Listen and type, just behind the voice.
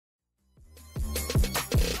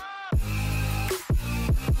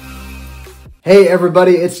Hey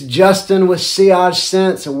everybody, it's Justin with Sillage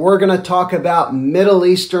Scents, and we're going to talk about Middle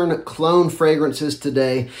Eastern cologne fragrances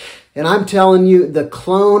today. And I'm telling you, the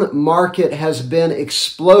cologne market has been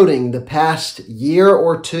exploding the past year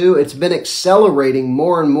or two. It's been accelerating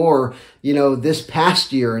more and more, this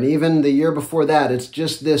past year and even the year before that. It's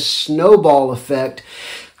just this snowball effect.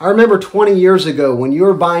 I remember 20 years ago when you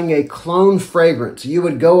were buying a cologne fragrance, you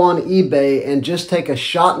would go on eBay and just take a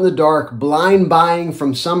shot in the dark, blind buying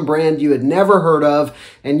from some brand you had never heard of,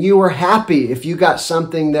 and you were happy if you got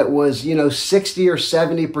something that was, 60 or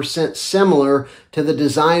 70% similar to the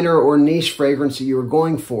designer or niche fragrance that you were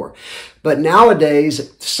going for. But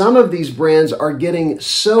nowadays, some of these brands are getting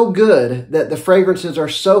so good that the fragrances are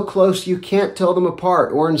so close you can't tell them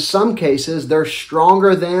apart. Or in some cases, they're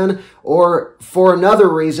stronger than, or for another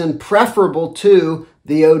reason, preferable to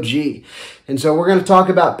the OG. And so we're going to talk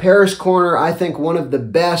about Paris Corner. I think one of the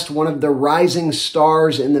best, one of the rising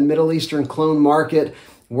stars in the Middle Eastern cologne market.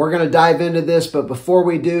 We're going to dive into this, but before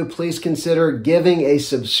we do, please consider giving a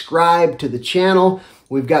subscribe to the channel.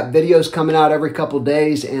 We've got videos coming out every couple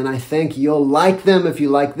days, and I think you'll like them if you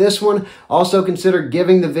like this one. Also consider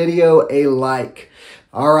giving the video a like.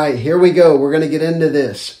 All right, here we go. We're going to get into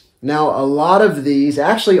this. Now, a lot of these,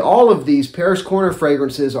 actually all of these Paris Corner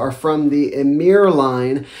fragrances are from the Emir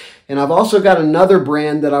line. And I've also got another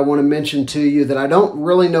brand that I want to mention to you that I don't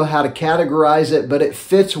really know how to categorize it, but it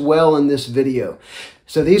fits well in this video.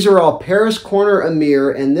 So these are all Paris Corner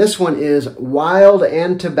Emir, and this one is Wild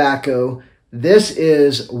and Tobacco. This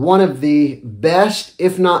is one of the best,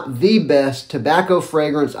 if not the best, tobacco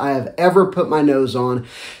fragrance I have ever put my nose on.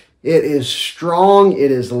 It is strong,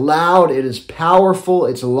 it is loud, it is powerful,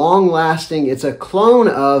 it's long-lasting. It's a clone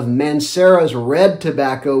of Mancera's Red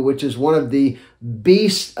Tobacco, which is one of the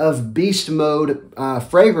beast of beast mode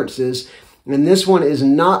fragrances. And this one is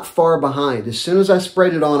not far behind. As soon as I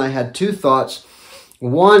sprayed it on, I had two thoughts.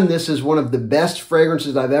 One, this is one of the best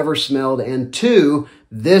fragrances I've ever smelled. And two,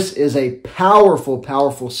 this is a powerful,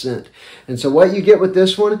 powerful scent. And so what you get with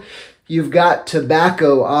this one, you've got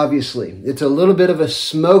tobacco, obviously. It's a little bit of a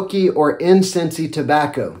smoky or incensey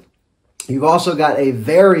tobacco. You've also got a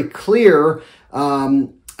very clear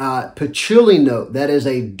patchouli note. That is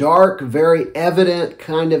a dark, very evident,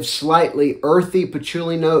 kind of slightly earthy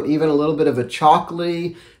patchouli note, even a little bit of a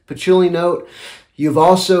chocolatey patchouli note. You've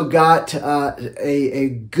also got a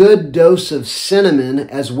good dose of cinnamon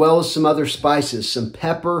as well as some other spices, some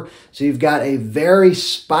pepper. So you've got a very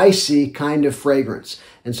spicy kind of fragrance.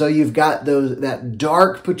 And so you've got that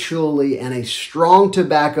dark patchouli and a strong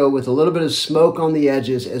tobacco with a little bit of smoke on the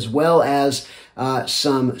edges, as well as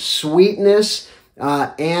some sweetness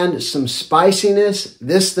and some spiciness.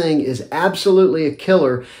 This thing is absolutely a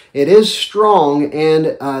killer. It is strong,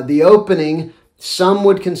 and the opening, some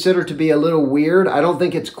would consider to be a little weird. I don't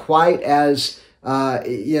think it's quite as,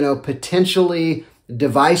 potentially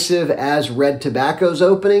divisive as Red Tobacco's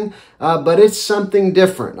opening, but it's something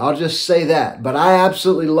different. I'll just say that. But I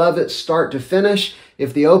absolutely love it start to finish.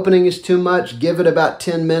 If the opening is too much, give it about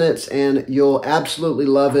 10 minutes and you'll absolutely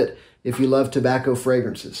love it if you love tobacco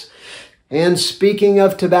fragrances. And speaking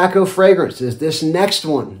of tobacco fragrances, this next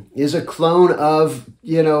one is a clone of,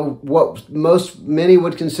 what many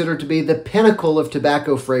would consider to be the pinnacle of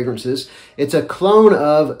tobacco fragrances. It's a clone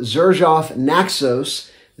of Xerjoff Naxos.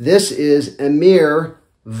 This is Emir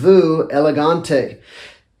Voux Elegante.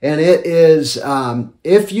 And it is,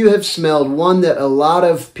 if you have smelled one that a lot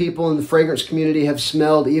of people in the fragrance community have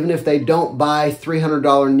smelled, even if they don't buy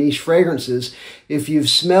 $300 niche fragrances, if you've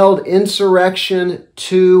smelled Insurrection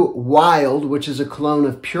 2 Wild, which is a cologne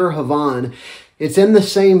of Pure Havane, it's in the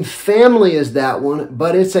same family as that one,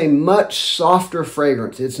 but it's a much softer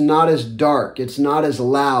fragrance. It's not as dark. It's not as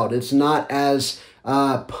loud. It's not as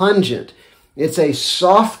pungent. It's a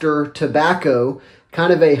softer tobacco,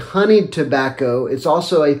 kind of a honeyed tobacco. It's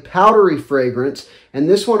also a powdery fragrance, and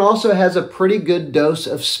this one also has a pretty good dose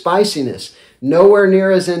of spiciness. Nowhere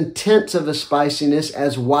near as intense of a spiciness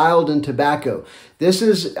as Wild and Tobacco. This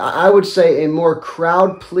is, I would say, a more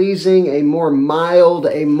crowd-pleasing, a more mild,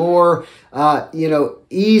 a more,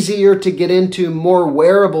 easier to get into, more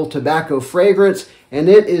wearable tobacco fragrance, and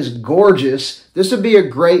it is gorgeous. This would be a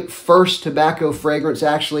great first tobacco fragrance,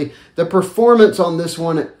 actually. The performance on this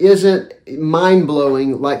one isn't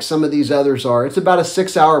mind-blowing like some of these others are. It's about a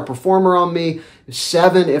 6-hour performer on me,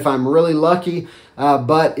 7 if I'm really lucky,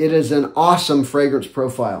 but it is an awesome fragrance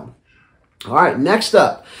profile. All right, next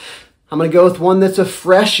up, I'm going to go with one that's a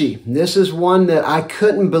freshie. This is one that I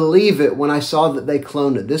couldn't believe it when I saw that they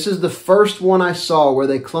cloned it. This is the first one I saw where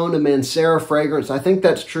they cloned a Mancera fragrance. I think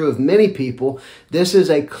that's true of many people. This is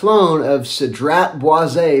a clone of Cedrat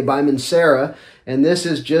Boisé by Mancera, and this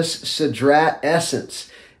is just Cedrat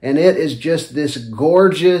Essence. And it is just this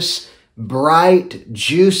gorgeous, bright,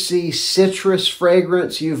 juicy citrus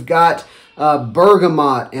fragrance. You've got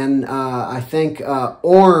bergamot and I think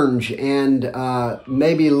orange and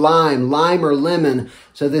maybe lime or lemon.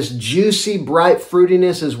 So this juicy, bright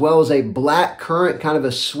fruitiness as well as a black currant, kind of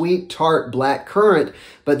a sweet, tart black currant.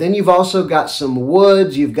 But then you've also got some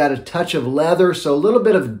woods. You've got a touch of leather. So a little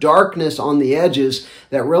bit of darkness on the edges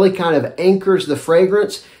that really kind of anchors the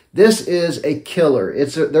fragrance. This is a killer.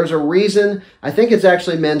 There's a reason. I think it's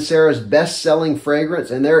actually Mancera's best-selling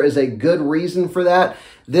fragrance, and there is a good reason for that.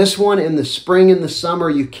 This one in the spring and the summer,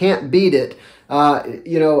 you can't beat it. Both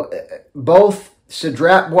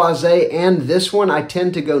Cedrat Boisé and this one, I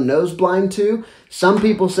tend to go nose blind to. Some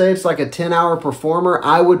people say it's like a 10-hour performer.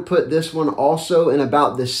 I would put this one also in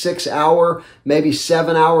about the 6-hour, maybe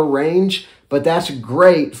 7-hour range, but that's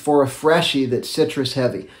great for a freshie that's citrus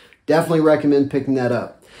heavy. Definitely recommend picking that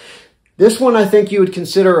up. This one I think you would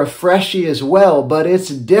consider a freshie as well, but it's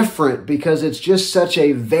different because it's just such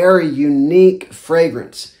a very unique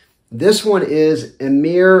fragrance. This one is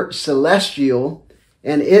Emir Celestial,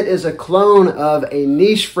 and it is a clone of a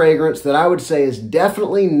niche fragrance that I would say is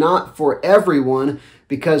definitely not for everyone,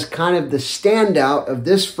 because kind of the standout of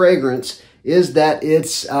this fragrance is that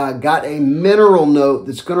it's got a mineral note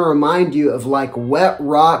that's going to remind you of like wet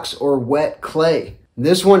rocks or wet clay.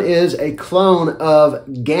 This one is a clone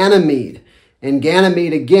of Ganymede. And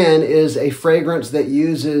Ganymede, again, is a fragrance that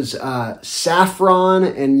uses saffron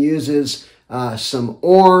and uses some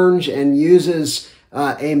orange and uses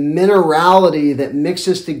a minerality that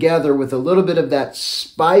mixes together with a little bit of that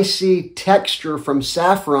spicy texture from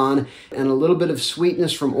saffron and a little bit of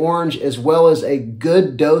sweetness from orange, as well as a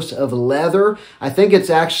good dose of leather. I think it's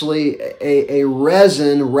actually a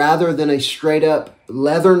resin rather than a straight up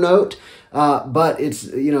leather note. But it's,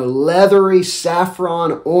 leathery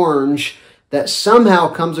saffron orange that somehow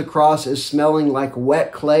comes across as smelling like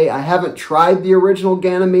wet clay. I haven't tried the original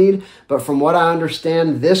Ganymede, but from what I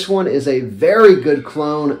understand, this one is a very good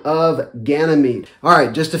clone of Ganymede. All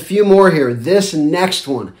right, just a few more here. This next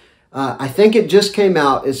one, I think it just came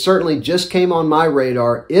out. It certainly just came on my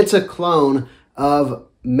radar. It's a clone of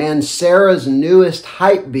Mancera's newest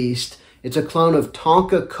hype beast. It's a clone of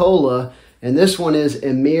Tonka Cola. And this one is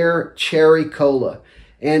Emir Cherry Cola.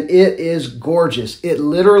 And it is gorgeous. It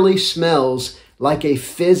literally smells like a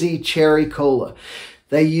fizzy cherry cola.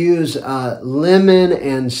 They use lemon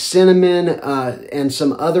and cinnamon and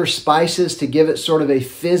some other spices to give it sort of a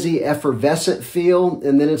fizzy, effervescent feel.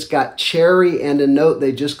 And then it's got cherry and a note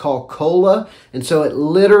they just call cola. And so it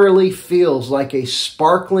literally feels like a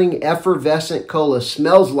sparkling, effervescent cola.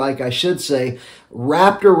 Smells like, I should say,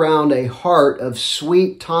 wrapped around a heart of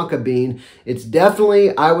sweet tonka bean. It's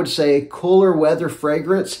definitely, I would say, a cooler weather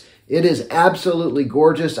fragrance. It is absolutely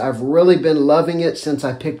gorgeous. I've really been loving it since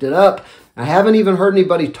I picked it up. I haven't even heard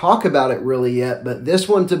anybody talk about it really yet, but this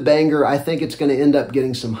one's a banger. I think it's going to end up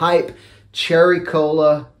getting some hype. Cherry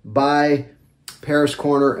Cola by Paris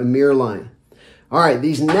Corner Emir line. All right,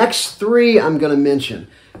 these next three I'm going to mention.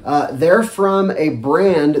 They're from a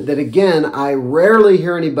brand that, again, I rarely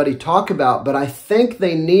hear anybody talk about, but I think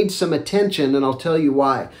they need some attention, and I'll tell you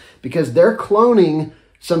why. Because they're cloning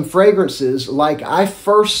some fragrances. Like I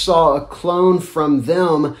first saw a clone from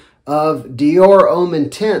them of Dior Homme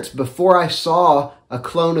Intense before I saw a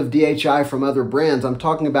clone of DHI from other brands. I'm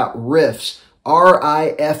talking about Riiffs,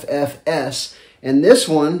 R-I-F-F-S. And this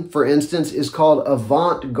one, for instance, is called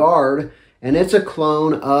Avant Garde, and it's a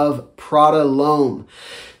clone of Prada L'Homme.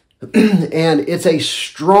 And it's a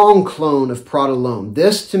strong clone of Prada L'Homme.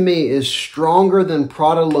 This, to me, is stronger than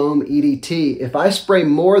Prada L'Homme EDT. If I spray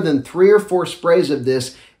more than 3 or 4 sprays of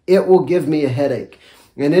this, it will give me a headache.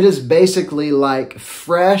 And it is basically like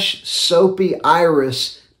fresh, soapy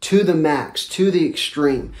iris to the max, to the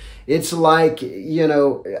extreme. It's like,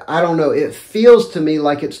 I don't know, it feels to me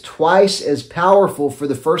like it's twice as powerful for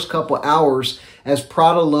the first couple hours as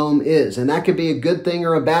Prada L'Homme is. And that could be a good thing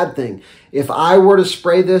or a bad thing. If I were to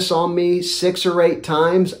spray this on me 6 or 8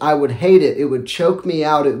 times, I would hate it. It would choke me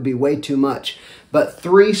out. It would be way too much. But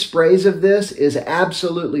 3 sprays of this is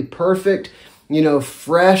absolutely perfect.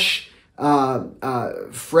 Fresh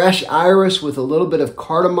iris with a little bit of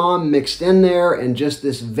cardamom mixed in there and just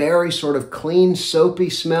this very sort of clean, soapy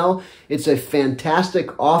smell. It's a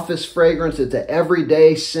fantastic office fragrance. It's an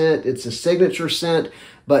everyday scent. It's a signature scent,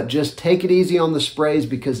 but just take it easy on the sprays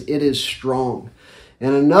because it is strong.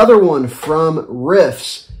 And another one from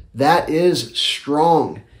Riiffs that is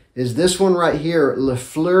strong is this one right here, Le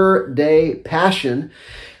Fleur de Passion.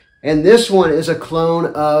 And this one is a clone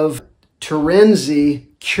of Terenzi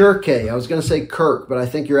Kirke. I was going to say Kirk, but I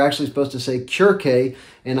think you're actually supposed to say Kirke,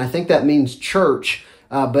 and I think that means church.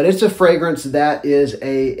 But it's a fragrance that is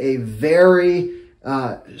a very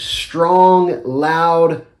strong,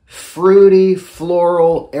 loud, fruity,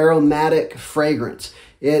 floral, aromatic fragrance.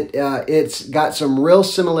 It's got some real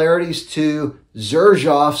similarities to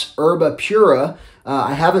Xerjoff's Herba Pura.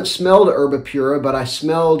 I haven't smelled Herba Pura, but I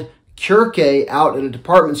smelled Kirke out at a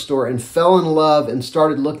department store and fell in love and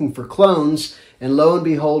started looking for clones. And lo and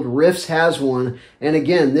behold, Riiffs has one. And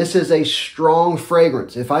again, this is a strong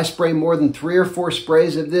fragrance. If I spray more than 3 or 4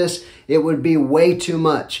 sprays of this, it would be way too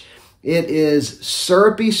much. It is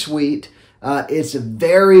syrupy sweet. It's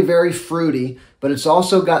very, very fruity, but it's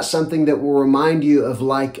also got something that will remind you of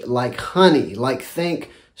like honey, like think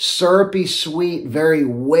syrupy, sweet, very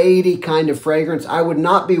weighty kind of fragrance. I would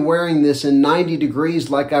not be wearing this in 90 degrees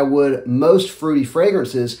like I would most fruity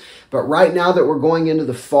fragrances, but right now that we're going into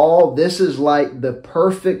the fall, this is like the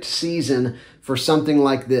perfect season for something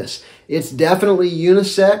like this. It's definitely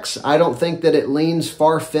unisex. I don't think that it leans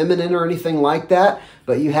far feminine or anything like that,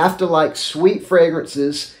 but you have to like sweet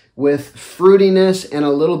fragrances with fruitiness and a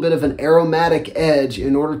little bit of an aromatic edge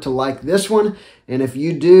in order to like this one. And if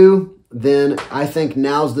you do, then I think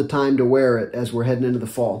now's the time to wear it as we're heading into the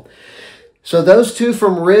fall. So those two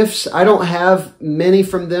from Riiffs, I don't have many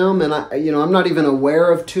from them, and I'm not even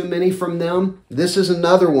aware of too many from them. This is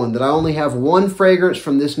another one that I only have one fragrance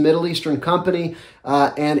from this Middle Eastern company,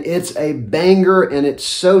 and it's a banger, and it's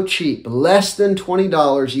so cheap. Less than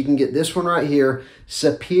 $20. You can get this one right here,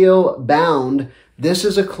 Sapil Bound. This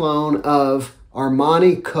is a clone of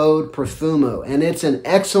Armani Code Profumo, and it's an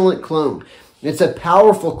excellent clone. It's a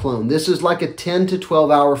powerful clone. This is like a 10 to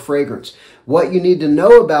 12 hour fragrance. What you need to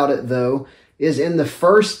know about it, though, is in the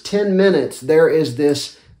first 10 minutes, there is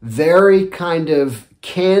this very kind of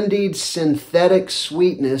candied synthetic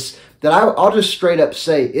sweetness that I'll just straight up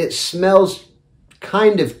say, it smells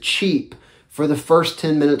kind of cheap for the first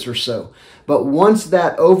 10 minutes or so. But once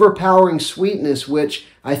that overpowering sweetness, which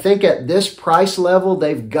I think at this price level,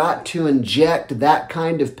 they've got to inject that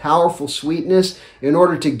kind of powerful sweetness in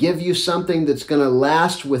order to give you something that's going to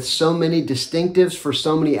last with so many distinctives for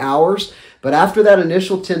so many hours. But after that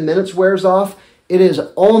initial 10 minutes wears off, it is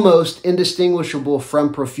almost indistinguishable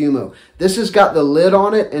from Profumo. This has got the lid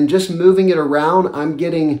on it, and just moving it around, I'm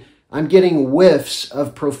getting whiffs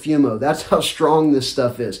of Profumo. That's how strong this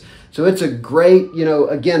stuff is. So it's a great,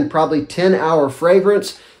 again, probably 10-hour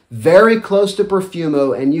fragrance, very close to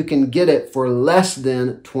Profumo, and you can get it for less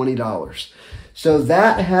than $20. So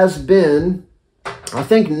that has been, I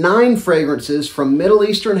think, 9 fragrances from Middle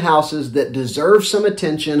Eastern houses that deserve some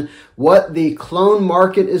attention. What the clone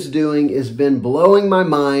market is doing has been blowing my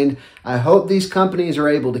mind. I hope these companies are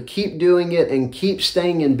able to keep doing it and keep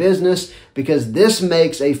staying in business, because this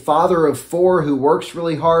makes a father of 4 who works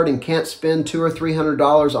really hard and can't spend $200 or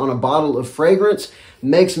 $300 on a bottle of fragrance,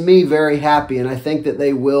 makes me very happy, and I think that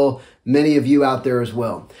they will many of you out there as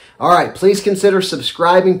well. All right, please consider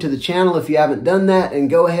subscribing to the channel if you haven't done that, and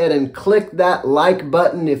go ahead and click that like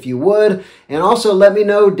button if you would. And also let me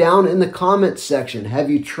know down in the comments section, have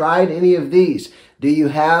you tried any of these? Do you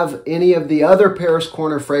have any of the other Paris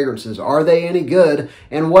Corner fragrances? Are they any good?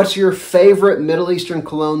 And what's your favorite Middle Eastern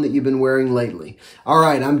cologne that you've been wearing lately? All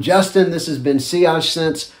right, I'm Justin. This has been Sillage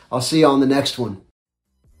Scents. I'll see you on the next one.